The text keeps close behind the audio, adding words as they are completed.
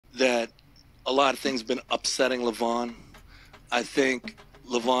that a lot of things have been upsetting Levan. I think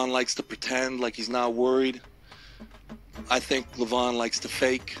Levan likes to pretend like he's not worried. I think Levan likes to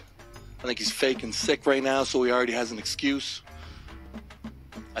fake. I think he's faking sick right now, so he already has an excuse.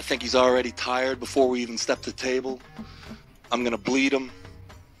 I think he's already tired before we even step to the table. I'm going to bleed him.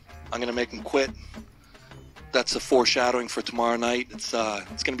 I'm going to make him quit. That's a foreshadowing for tomorrow night. It's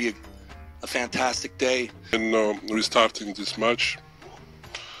going to be a fantastic day. And restarting this match,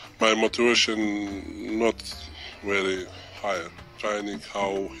 my motivation not very high. Training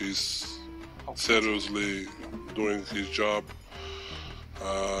how he's seriously doing his job.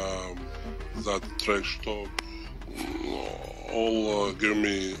 That trash talk all give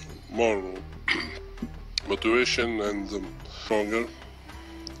me more motivation and stronger.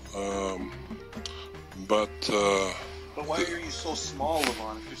 But why are you so small,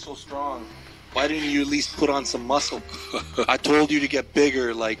 Levan? If you're so strong, why didn't you at least put on some muscle? I told you to get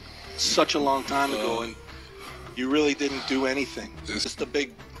bigger like such a long time ago, and you really didn't do anything. It's just a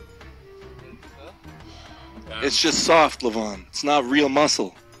big... It's just soft, Levan. It's not real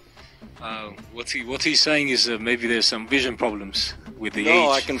muscle. What he's saying is maybe there's some vision problems with the age. No,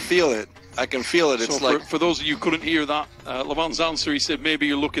 I can feel it. I can feel it. It's so like... for those of you who couldn't hear that, Levan's answer, he said, maybe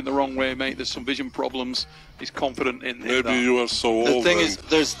you're looking the wrong way, mate. There's some vision problems. He's confident in maybe that. You are so old. The thing is,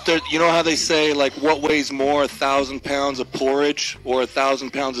 you know how they say, like, what weighs more, 1,000 pounds of porridge or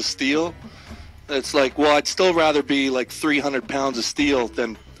 1,000 pounds of steel? It's like, well, I'd still rather be like 300 pounds of steel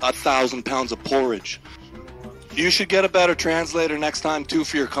than 1,000 pounds of porridge. You should get a better translator next time, too,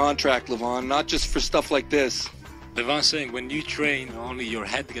 for your contract, Levan, not just for stuff like this. Levan's saying when you train, only your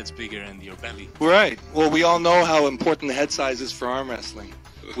head gets bigger and your belly. Right. Well, we all know how important the head size is for arm wrestling.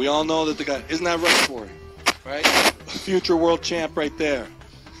 We all know that the guy... Isn't that right, Corey? Right? Future world champ right there.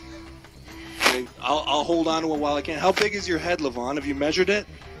 Okay, I'll hold on to it while I can. How big is your head, Levan? Have you measured it?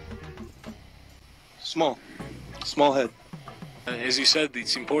 Small. Small head. As you said,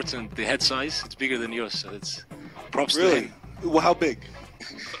 it's important. The head size, it's bigger than yours, so it's props to Really? him. Well, how big?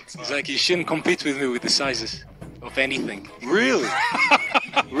 It's like you shouldn't compete with me with the sizes of anything. Really?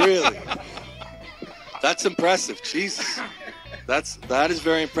 Really? That's impressive. Jesus. That is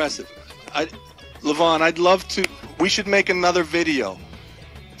very impressive. Levan, I'd love to... We should make another video.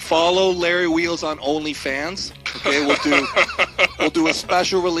 Follow Larry Wheels on OnlyFans. Okay, we'll do a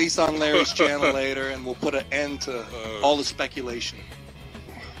special release on Larry's channel later, and we'll put an end to all the speculation.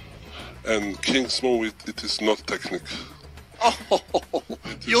 And King's move, it is not technique. Oh,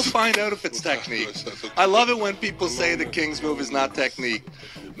 you'll find out if it's technique. I love it when people say the King's move is not technique.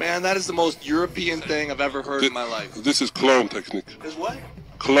 Man, that is the most European thing I've ever heard in my life. This is clone technique. Is what?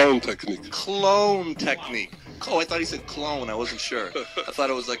 Clone technique. Clone technique. Oh, I thought he said clone. I wasn't sure. I thought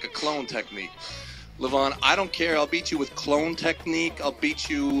it was like a clone technique. Levan, I don't care. I'll beat you with clone technique. I'll beat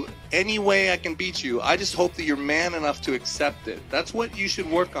you any way I can beat you. I just hope that you're man enough to accept it. That's what you should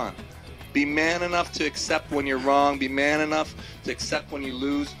work on. Be man enough to accept when you're wrong. Be man enough to accept when you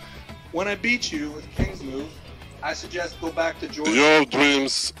lose. When I beat you with King's move, I suggest go back to Georgia. Your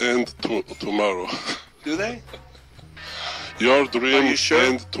dreams end tomorrow. Do they? Your dreams sure?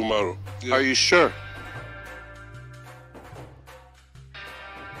 end tomorrow. Yeah. Are you sure?